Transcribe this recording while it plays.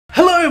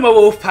Hello my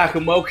Wolfpack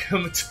and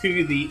welcome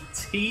to the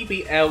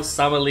TBL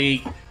Summer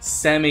League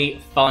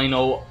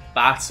semi-final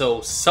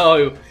battle.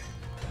 So,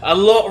 a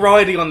lot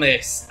riding on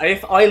this.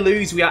 If I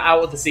lose, we are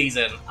out of the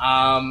season.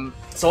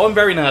 So I'm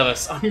very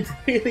nervous. I'm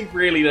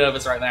really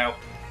nervous right now.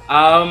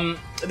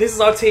 This is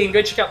our team.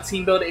 Go check out the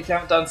team builder if you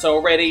haven't done so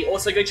already.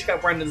 Also go check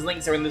out Brandon's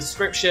links, are in the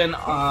description.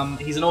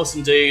 He's an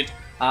awesome dude.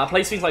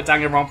 Plays things like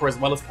Danganronpa as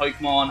well as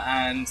Pokemon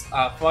and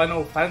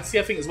Final Fantasy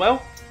I think as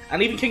well.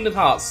 And even Kingdom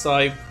Hearts.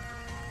 So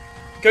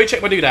go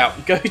check my dude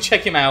out. Go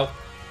check him out.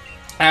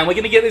 And we're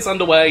going to get this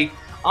underway.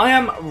 I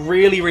am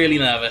really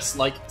nervous.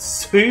 Like,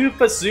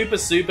 super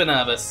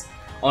nervous,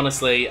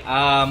 honestly.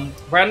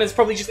 Brandon's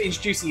probably just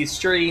introducing his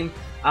stream.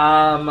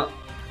 I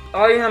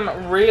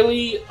am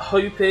really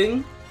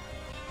hoping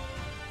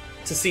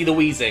to see the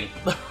Vsing.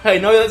 I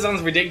know that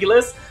sounds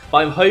ridiculous,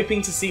 but I'm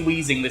hoping to see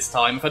Vsing this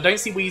time. If I don't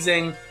see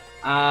Vsing,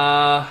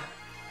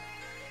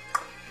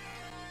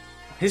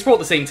 he's brought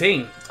the same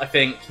team, I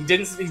think. He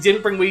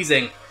didn't bring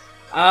Vsing.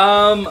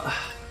 My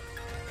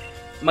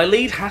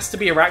lead has to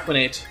be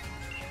Araquanid.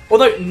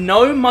 Although,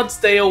 no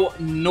Mudsdale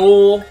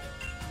nor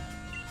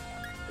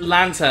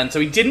Lantern, so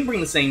he didn't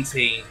bring the same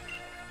team.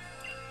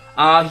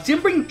 He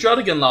didn't bring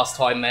Druddigon last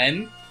time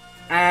then,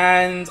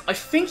 and I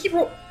think he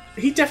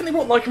definitely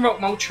brought Lycanroc,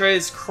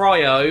 Moltres,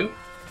 Cryo,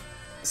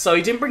 so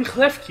he didn't bring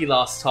Klefki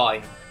last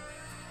time.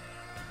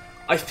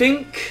 I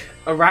think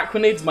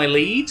Araquanid's my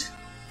lead,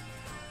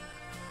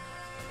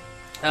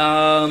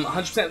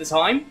 100% of the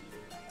time.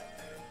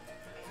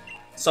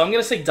 So I'm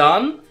going to say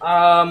done.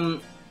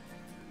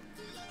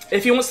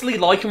 If he wants to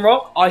lead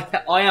Lycanroc,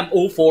 I am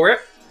all for it.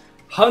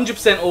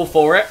 100% all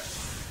for it.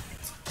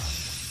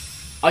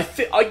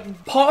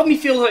 Part of me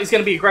feels like he's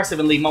going to be aggressive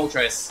and lead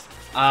Moltres.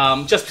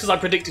 Just because I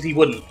predicted he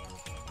wouldn't.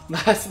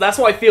 That's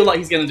what I feel like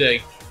he's going to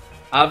do.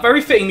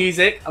 Very fitting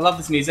music. I love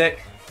this music.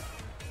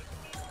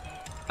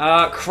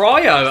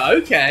 Cryo,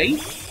 okay.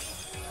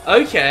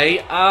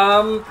 Okay,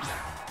 I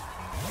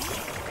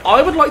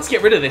would like to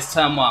get rid of this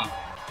turn 1.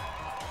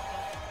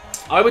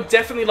 I would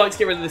definitely like to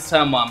get rid of this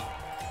turn 1.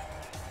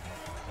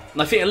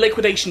 And I think a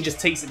Liquidation just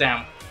takes it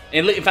down.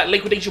 In fact,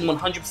 Liquidation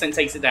 100%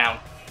 takes it down.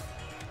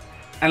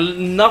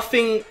 And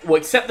nothing, well,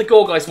 except the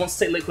Gorgeist wants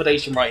to take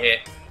Liquidation right here.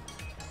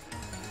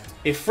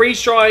 If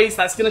Freeze Dries,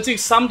 that's going to do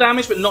some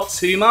damage, but not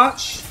too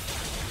much.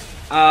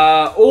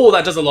 Oh,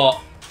 that does a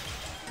lot.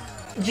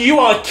 You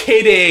are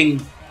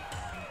kidding!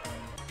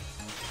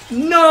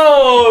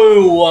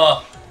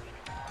 No!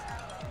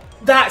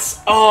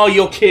 Oh,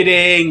 you're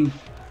kidding!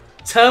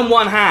 Turn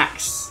 1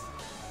 hacks.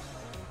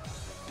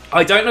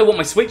 I don't know what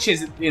my switch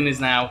is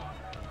now.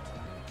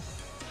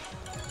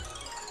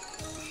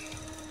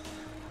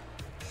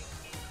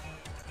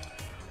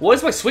 What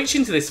is my switch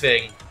into this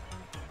thing?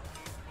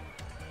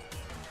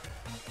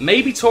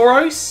 Maybe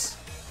Tauros?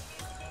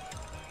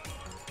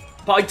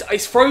 But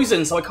it's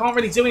frozen, so I can't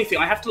really do anything.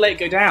 I have to let it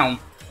go down.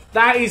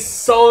 That is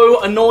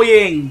so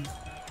annoying.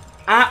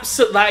 That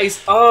is...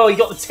 Oh, you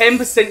got the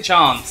 10%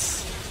 chance.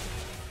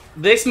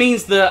 This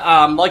means that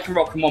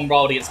Lycanroc can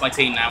one-wild against my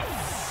team now.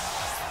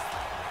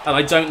 And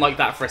I don't like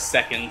that for a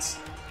second.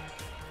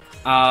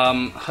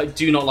 I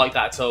do not like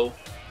that at all.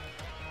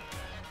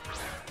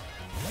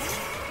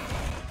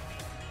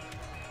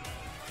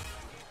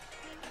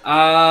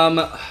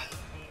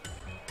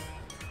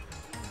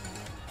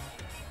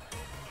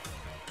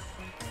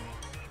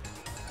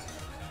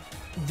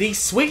 The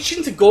switch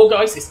into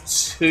Gorgeist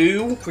is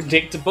too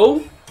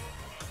predictable.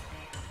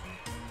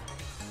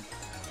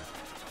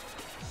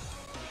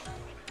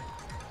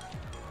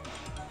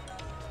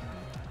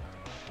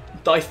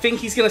 I think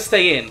he's going to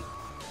stay in.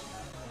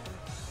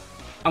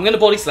 I'm going to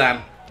Body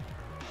Slam.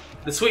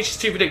 The switch is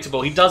too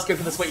predictable. He does go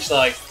for the switch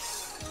though.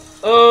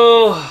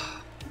 Oh.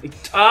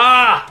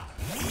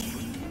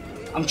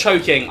 I'm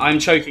choking. I'm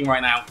choking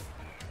right now.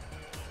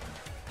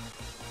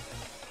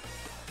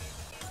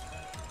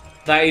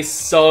 That is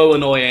so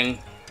annoying.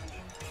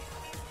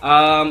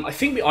 I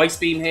think the Ice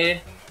Beam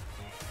here.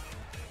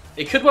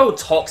 It could well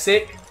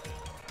Toxic.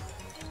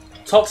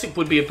 Toxic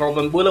would be a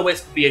problem.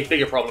 Will-O-Wisp would be a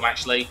bigger problem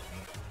actually.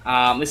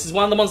 This is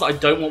one of the ones that I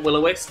don't want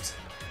Will-O-Wisp.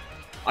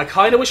 I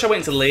kind of wish I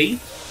went into Lee.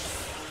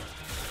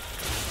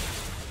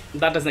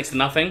 That does next to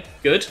nothing.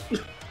 Good.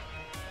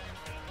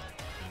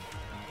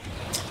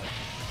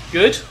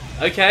 Good.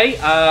 Okay.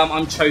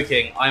 I'm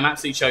choking. I'm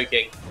absolutely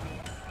choking.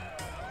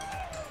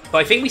 But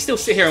I think we still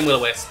sit here in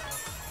Will-O-Wisp.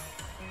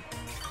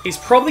 He's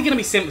probably going to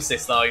be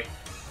Synthesis though.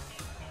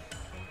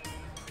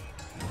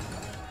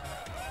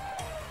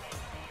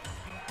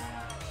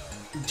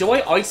 Do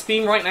I Ice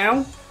Beam right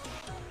now?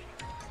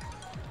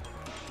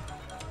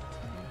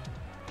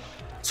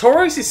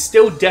 Tauros is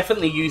still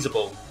definitely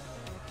usable.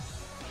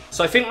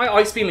 So I think I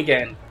Ice Beam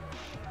again.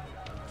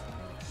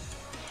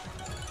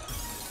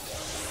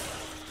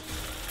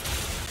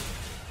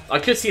 I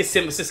could see a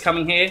Synthesis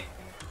coming here.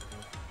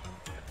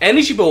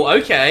 Energy Ball,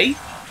 okay.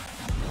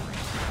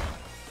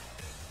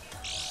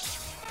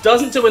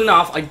 Doesn't do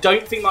enough. I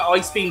don't think my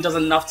Ice Beam does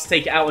enough to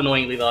take it out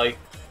annoyingly though.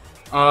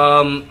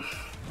 I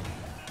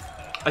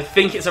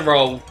think it's a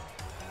roll.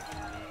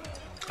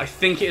 I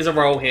think it is a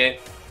roll here.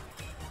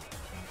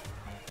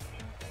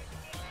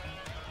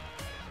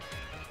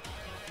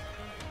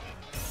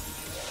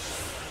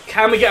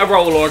 Can we get a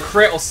roll or a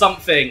crit or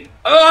something?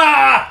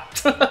 Ah!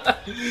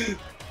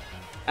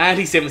 And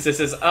he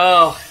synthesizes.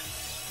 Oh.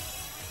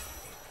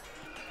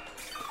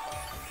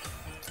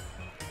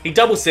 He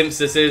double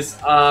synthesizes.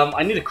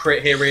 I need a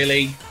crit here,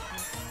 really.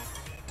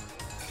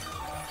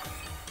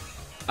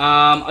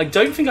 I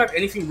don't think I have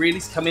anything really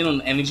to come in on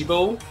Energy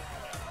Ball.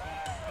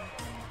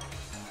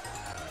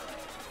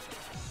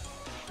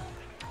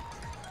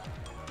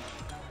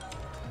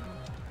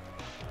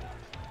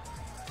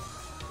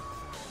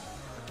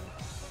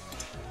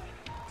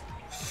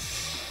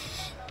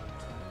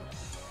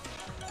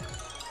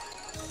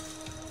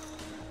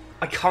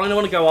 I kind of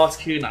want to go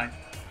Articuno.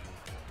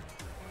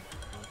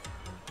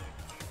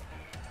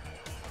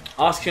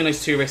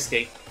 Articuno's too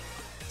risky.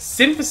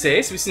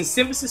 Synthesis, we've seen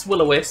Synthesis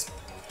Will-O-Wisp.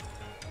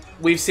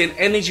 We've seen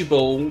Energy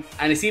Ball,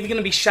 and it's either going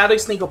to be Shadow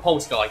Sneak or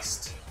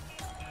Poltergeist.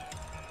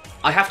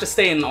 I have to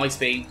stay in Ice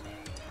Beam.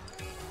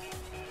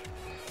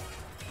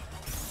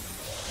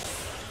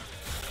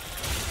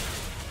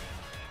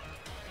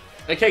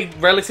 Okay,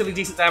 relatively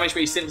decent damage,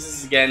 but he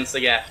synthesis again, so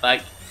yeah,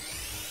 like...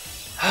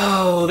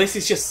 Oh, this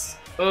is just...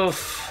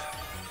 Oof.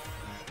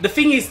 The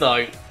thing is,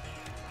 though,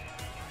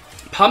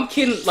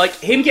 Pumpkin, like,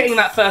 him getting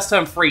that first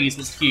turn freeze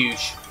was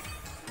huge.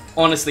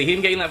 Honestly,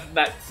 him getting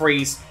that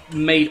freeze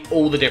made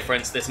all the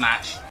difference this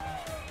match.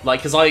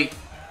 Like, because I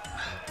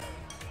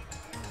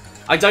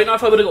don't know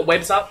if I would have got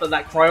webs up, but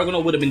that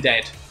Cryogonal would have been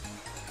dead.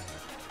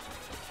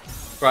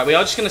 Right, we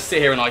are just going to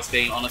sit here and Ice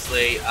Beam,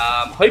 honestly.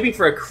 Hoping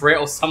for a crit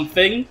or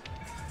something.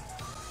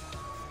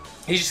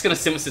 He's just going to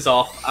synthesis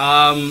off.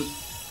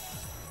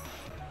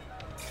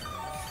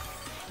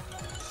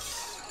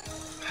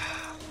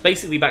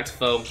 Basically back to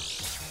full.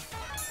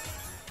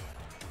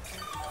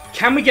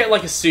 Can we get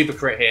like a super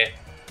crit here?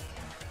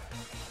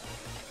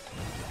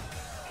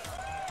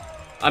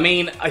 I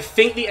mean, I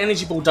think the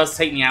Energy Ball does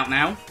take me out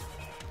now.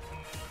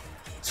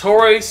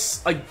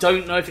 Tauros, I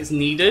don't know if it's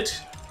needed.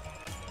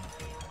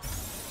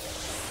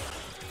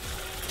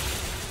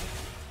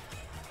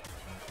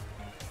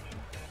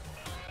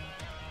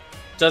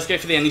 Does go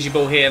for the Energy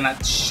Ball here, and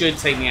that should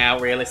take me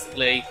out,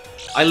 realistically.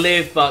 I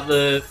live, but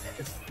the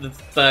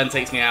burn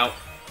takes me out.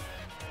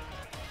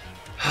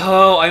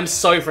 Oh, I'm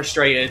so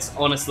frustrated,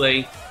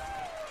 honestly.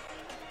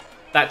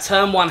 That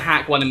turn 1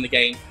 hack won him the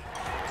game.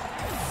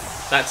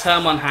 That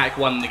turn 1 hack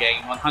won the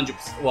game,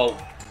 100%. Well,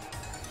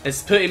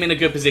 it's put him in a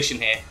good position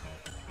here.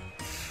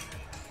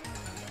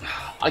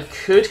 I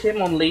could hit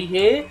him on Lee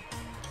here,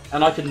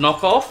 and I could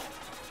knock off.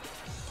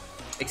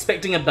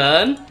 Expecting a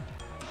burn.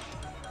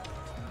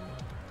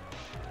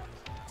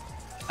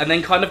 And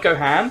then kind of go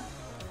ham.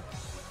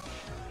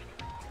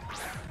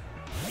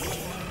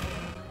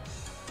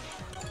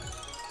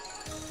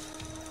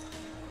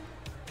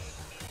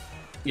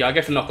 Yeah, I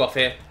go for knockoff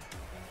here.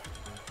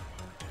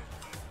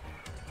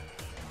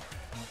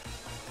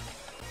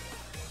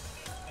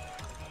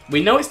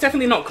 We know it's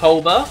definitely not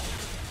Colbur.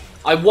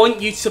 I want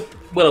you to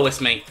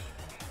Will-O-Wisp me.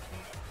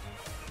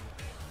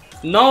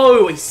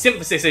 No, his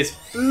synthesis is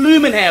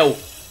Bloomin' Hell.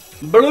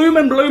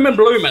 Bloomin', bloomin',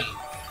 bloomin'.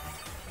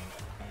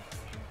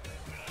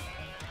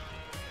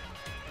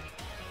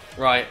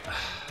 Right.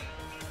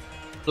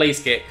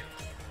 Blaze Kick.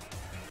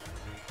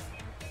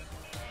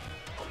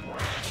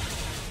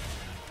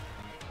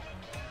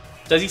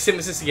 Does he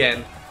synthesis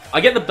again?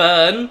 I get the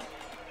burn.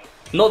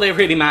 Not that it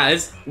really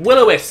matters.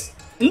 Will-O-Wisp.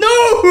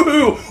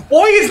 No!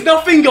 Why is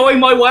nothing going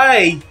my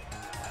way?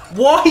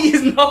 Why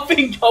is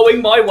nothing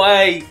going my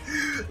way?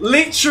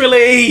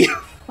 Literally.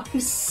 I'm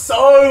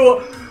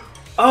so...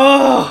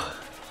 Oh.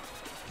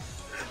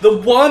 The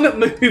one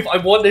move I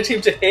wanted him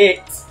to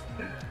hit.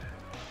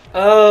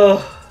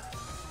 Oh.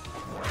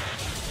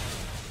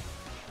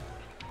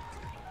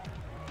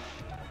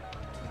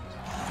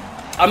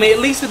 I mean, at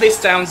least with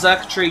this down,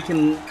 Xurkitree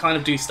can kind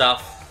of do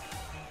stuff.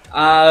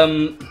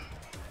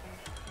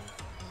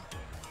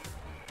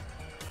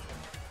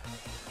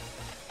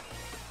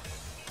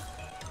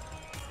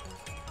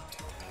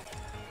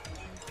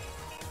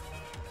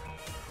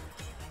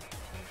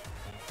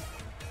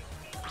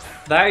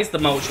 That is the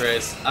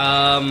Moltres.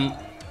 I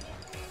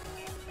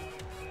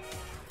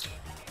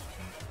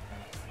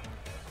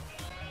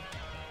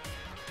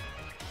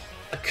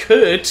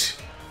could.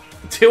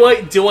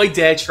 Do I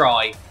dare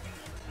try?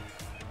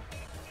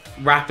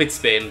 Rapid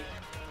Spin.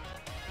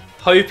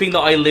 Hoping that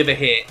I live a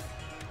hit.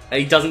 And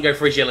he doesn't go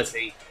for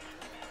Agility.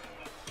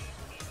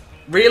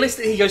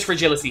 Realistically, he goes for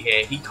Agility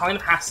here. He kind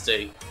of has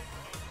to.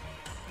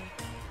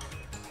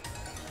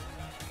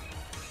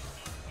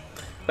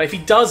 But if he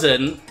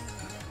doesn't,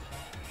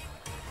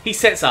 he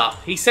sets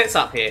up. He sets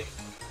up here.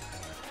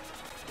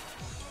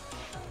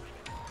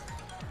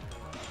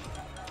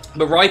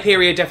 But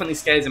Rhyperior definitely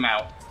scares him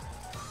out.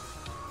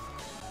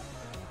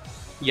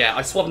 Yeah,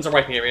 I swap into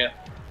Rhyperior.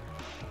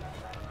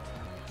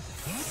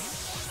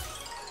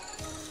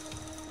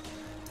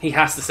 He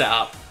has to set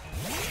up.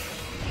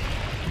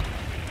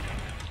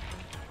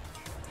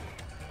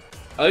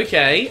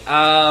 Okay,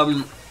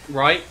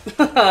 right.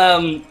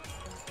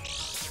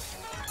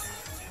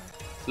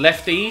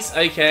 Lefties,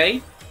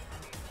 okay.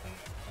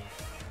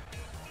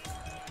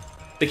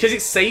 Because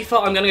it's safer,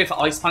 I'm going to go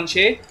for Ice Punch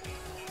here.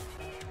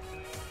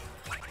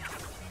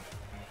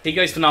 He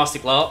goes for Nasty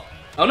Plot.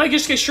 Oh no,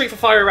 just go straight for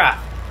Fire Wrap.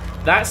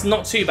 That's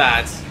not too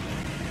bad.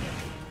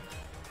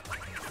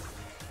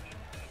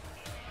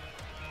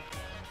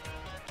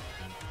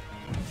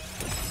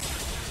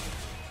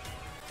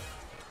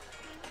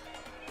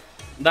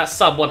 That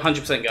sub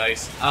 100%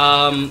 goes.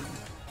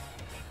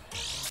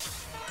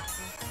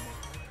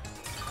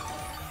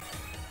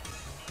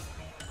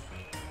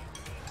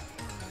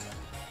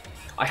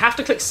 I have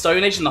to click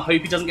Stone Edge in the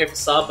hope he doesn't go for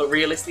sub, but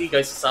realistically he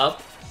goes for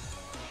sub.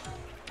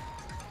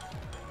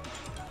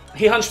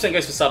 He 100%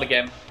 goes for sub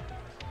again.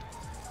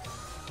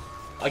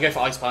 I go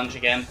for Ice Punch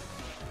again.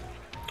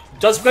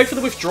 Does go for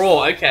the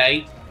withdraw,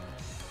 okay.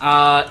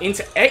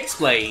 Into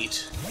X-Blade.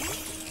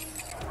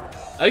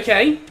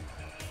 Okay.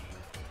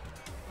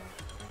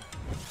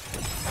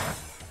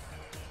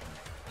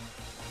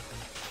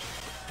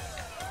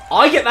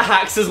 I get the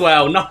hacks as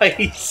well,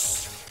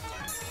 nice.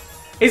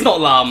 He's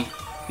not Lum.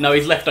 No,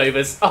 he's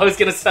leftovers. I was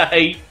gonna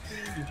say,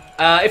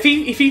 if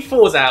he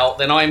falls out,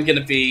 then I'm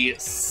gonna be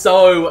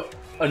so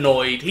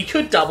annoyed. He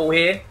could double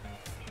here.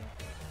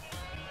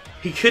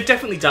 He could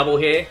definitely double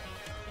here.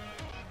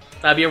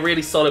 That'd be a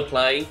really solid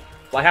play.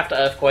 But I have to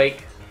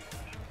Earthquake.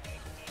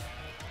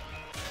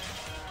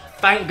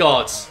 Thank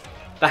God,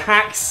 the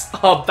hacks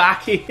are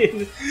back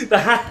in.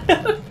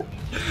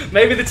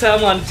 Maybe the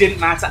turn one didn't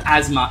matter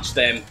as much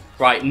then.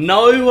 Right,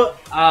 no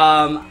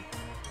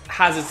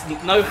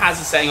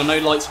hazard setting or no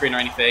light screen or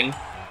anything.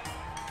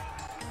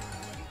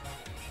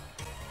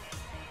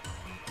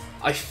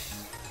 I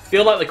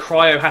feel like the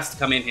Cryo has to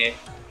come in here.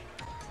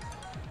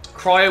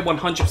 Cryo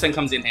 100%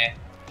 comes in here.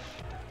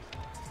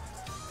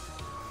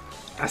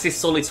 That's his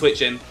solid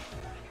switching.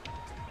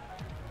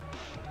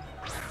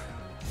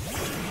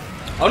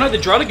 Oh no, the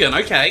Druddigan,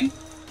 okay.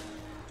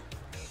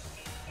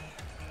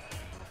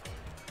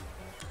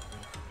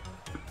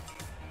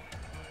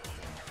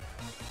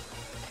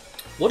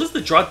 What does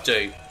the Drud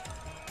do?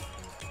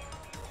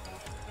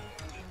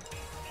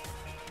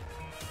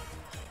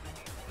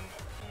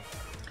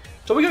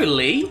 Shall we go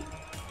Lee?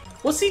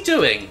 What's he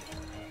doing?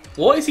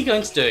 What is he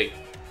going to do?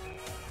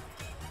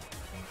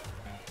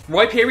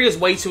 Rhyperior is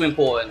way too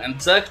important, and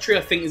Xurkitree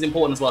I think is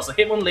important as well, so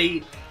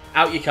Hitmonlee,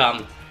 out you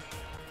come.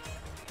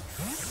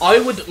 I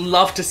would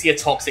love to see a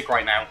Toxic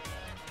right now.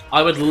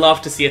 I would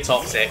love to see a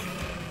Toxic.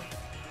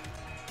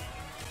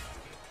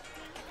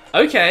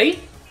 Okay.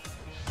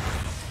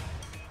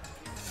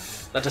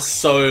 That does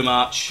so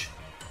much.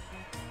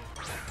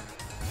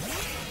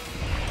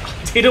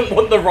 I didn't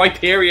want the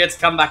Rhyperior to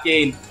come back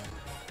in.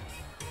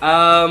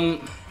 I'm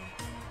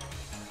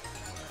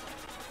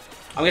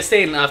going to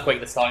stay in an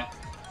Earthquake this time.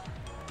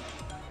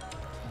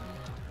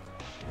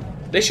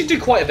 This should do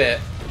quite a bit.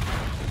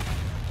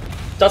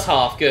 Does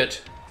half, good.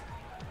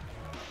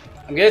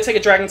 I'm going to take a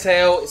Dragon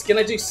Tail. It's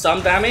going to do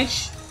some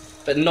damage,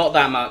 but not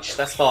that much.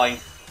 That's fine.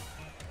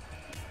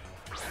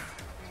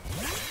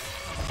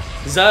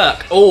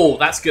 Zerk. Oh,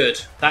 that's good.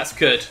 That's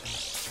good.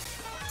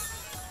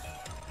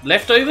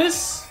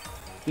 Leftovers?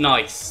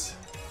 Nice.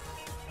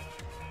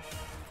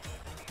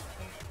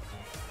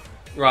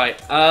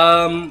 Right.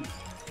 Hold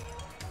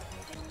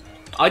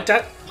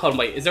on,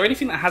 wait. Is there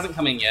anything that hasn't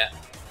come in yet?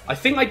 I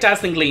think I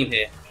Dazzling Gleam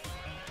here.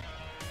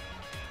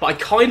 But I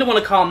kind of want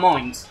to Calm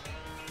Mind.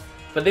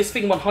 But this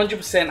thing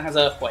 100% has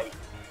Earthquake.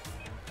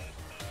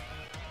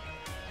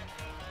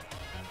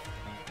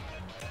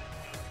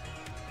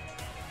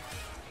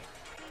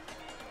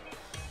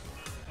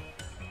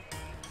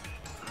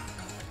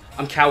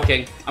 I'm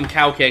calking. I'm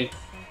calking.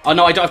 Oh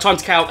no, I don't have time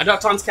to calc. I don't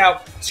have time to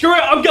calc. Screw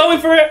it, I'm going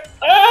for it!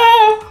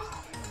 Ah!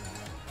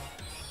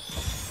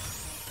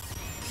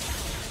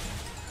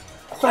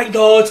 Thank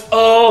God.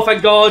 Oh,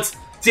 thank God.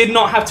 Did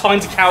not have time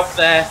to calc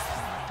there.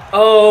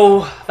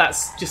 Oh,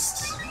 that's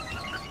just...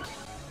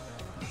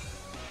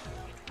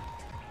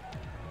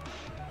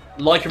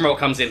 Lycanroc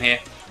comes in here.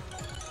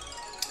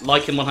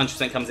 Lycan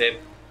 100% comes in.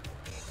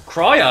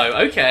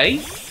 Cryo,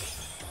 okay.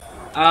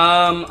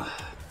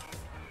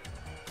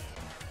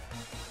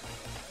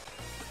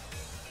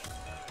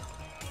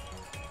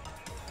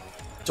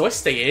 Do I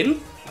stay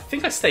in? I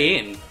think I stay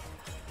in.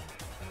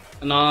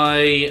 And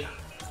I...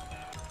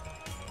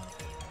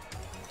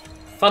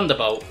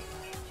 Thunderbolt.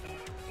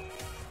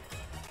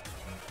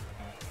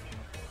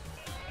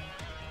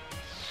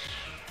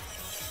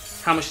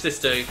 How much does this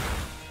do?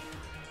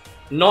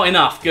 Not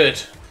enough, good.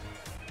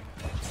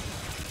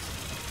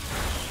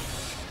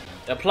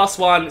 A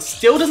 +1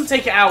 still doesn't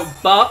take it out,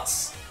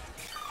 but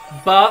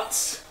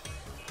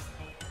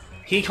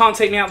he can't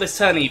take me out this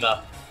turn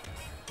either.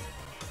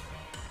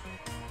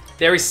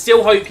 There is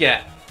still hope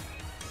yet.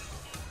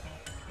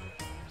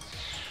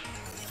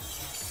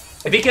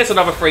 If he gets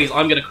another freeze,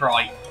 I'm gonna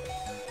cry.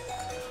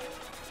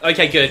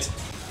 Okay, good.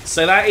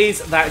 So that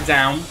is that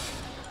down.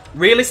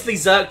 Realistically,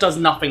 Zerk does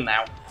nothing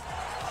now.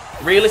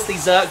 Realistically,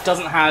 Zerk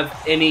doesn't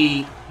have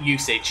any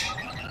usage.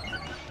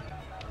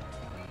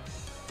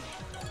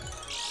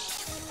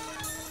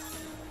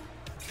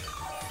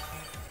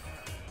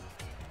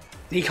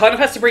 He kind of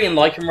has to bring in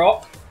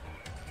Lycanroc.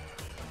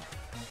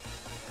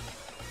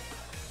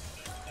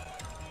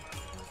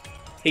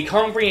 He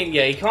can't bring in,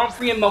 yeah, he can't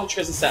bring in Moltres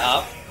as a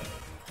setup.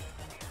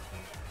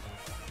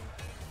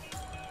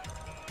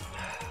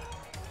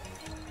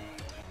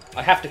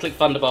 I have to click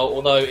Thunderbolt,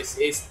 although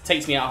it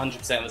takes me out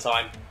 100% of the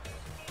time.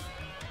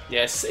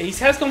 Yes, he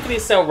has gone for the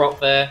Accel Rock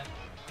there.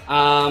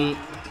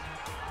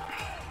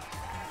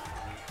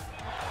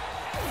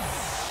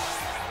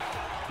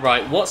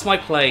 Right, what's my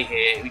play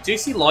here? We do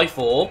see Life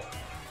Orb.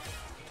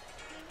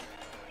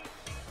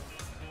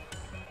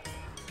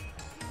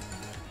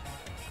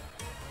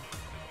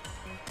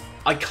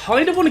 I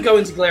kind of want to go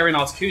into Galarian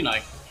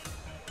Articuno.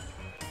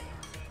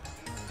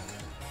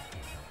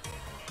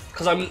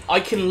 Because I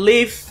can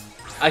live...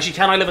 Actually,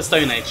 can I live a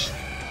Stone Edge?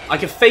 I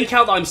can fake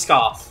out that I'm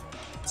Scarf.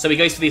 So he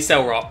goes for the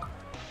Accel Rock.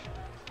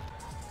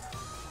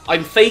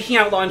 I'm faking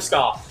out that I'm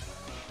Scarf.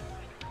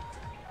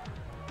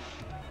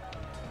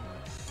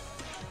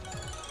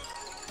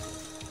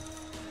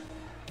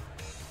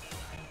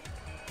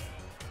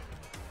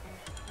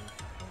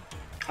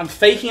 I'm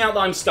faking out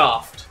that I'm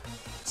Scarfed.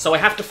 So I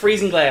have to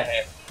Freezing Glare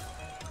here.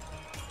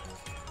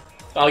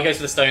 Oh, he goes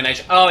for the Stone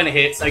Edge. Oh, and it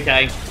hits.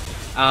 Okay.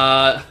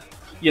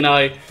 You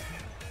know,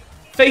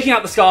 faking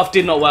out the Scarf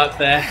did not work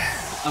there,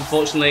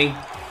 unfortunately.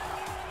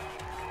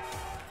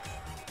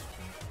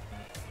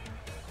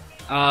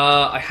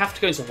 I have to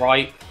go into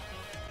right.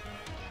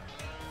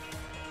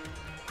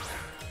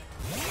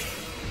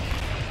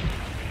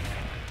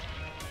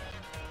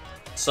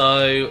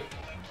 So,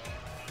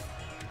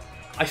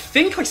 I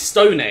think I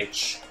Stone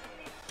Edge.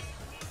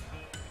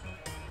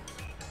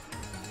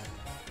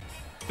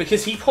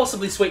 Because he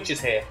possibly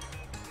switches here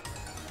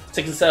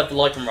to conserve the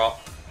Lycan Rock.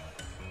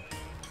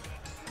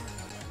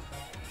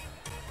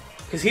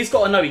 Because he's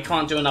got to know he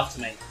can't do enough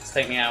to me to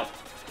take me out.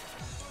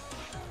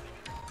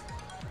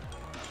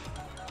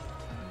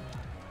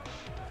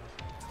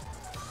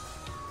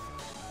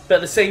 But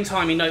at the same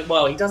time, he knows,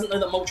 well, he doesn't know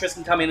that Moltres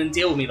can come in and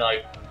deal with me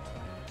though.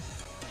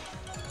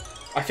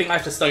 I think I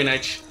have to Stone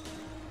Edge.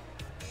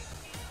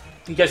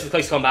 He goes for the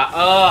close combat.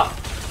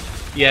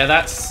 Yeah,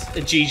 that's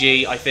a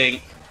GG, I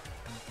think.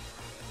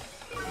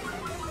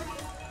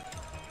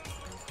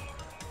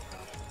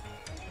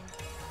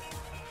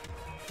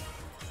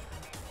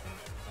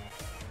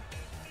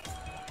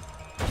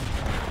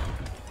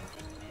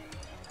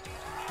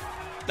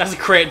 That's a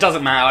crit, it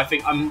doesn't matter. I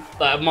think I'm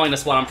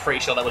 -1, I'm pretty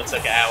sure that would have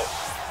took it out.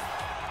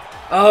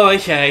 Oh,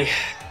 okay.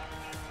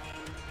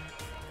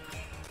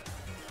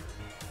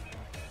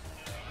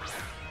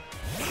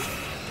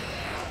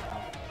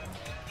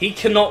 He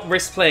cannot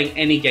risk playing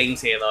any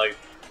games here, though.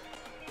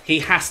 He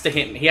has to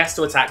hit me. He has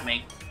to attack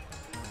me.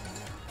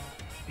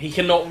 He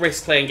cannot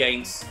risk playing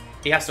games.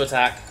 He has to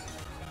attack.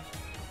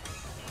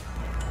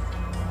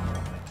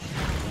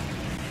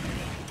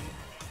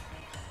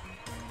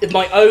 It's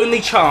my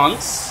only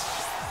chance.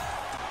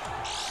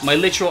 My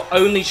literal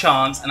only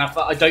chance, and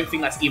I don't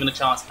think that's even a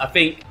chance. I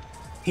think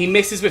he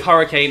misses with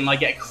Hurricane and I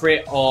get a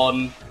crit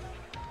on...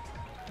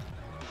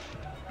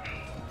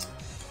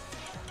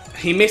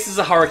 He misses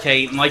a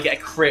Hurricane and I get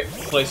a crit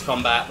close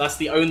combat. That's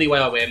the only way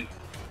I win.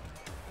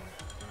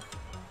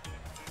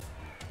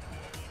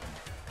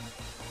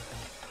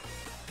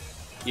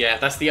 Yeah,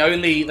 that's the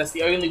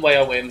only way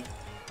I win.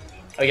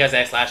 Oh, he has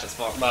Air Slash, that's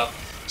fine. Well,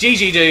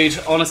 GG, dude.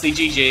 Honestly,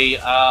 GG.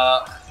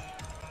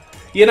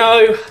 You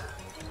know...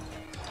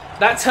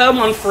 That turn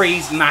 1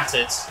 freeze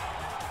mattered.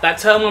 That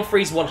turn 1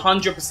 freeze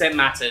 100%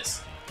 mattered.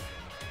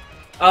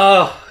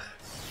 Oh.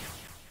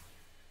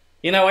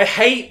 You know, I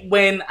hate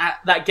when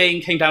that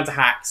game came down to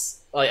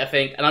hacks, like, I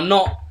think. And I'm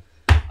not...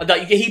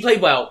 He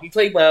played well. He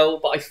played well,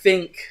 but I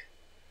think...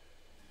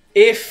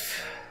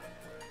 If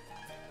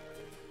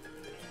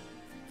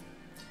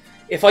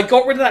I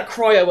got rid of that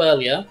Cryo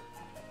earlier...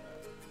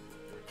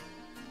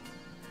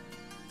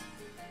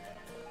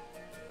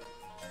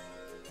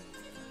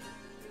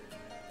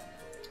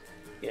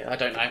 Yeah, I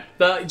don't know.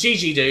 But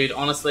GG, dude,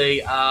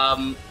 honestly.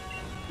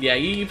 Yeah,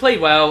 you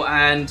played well,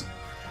 and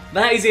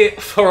that is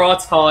it for our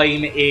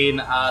time in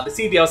the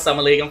TBL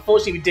Summer League.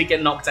 Unfortunately, we did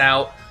get knocked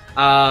out.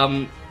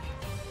 I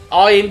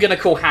am going to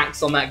call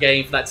hacks on that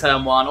game for that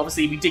turn 1.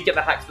 Obviously, we did get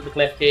the hacks for the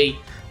Clef Key,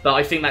 but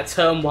I think that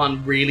turn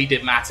 1 really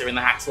did matter in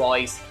the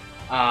hacks-wise.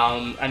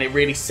 And it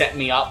really set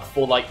me up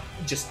for, like,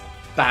 just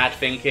bad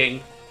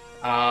thinking.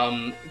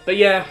 But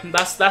yeah,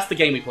 that's the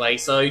game we play.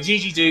 So,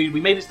 GG, dude. We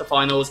made it to the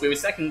finals. We were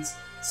second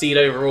seed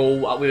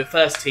overall. We were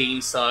first team,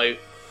 so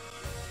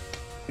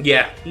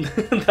yeah,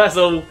 that's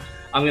all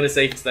I'm going to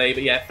say for today.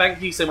 But yeah,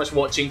 thank you so much for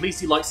watching. Please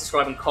do like,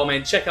 subscribe, and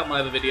comment. Check out my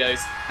other videos,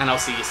 and I'll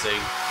see you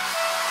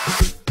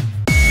soon.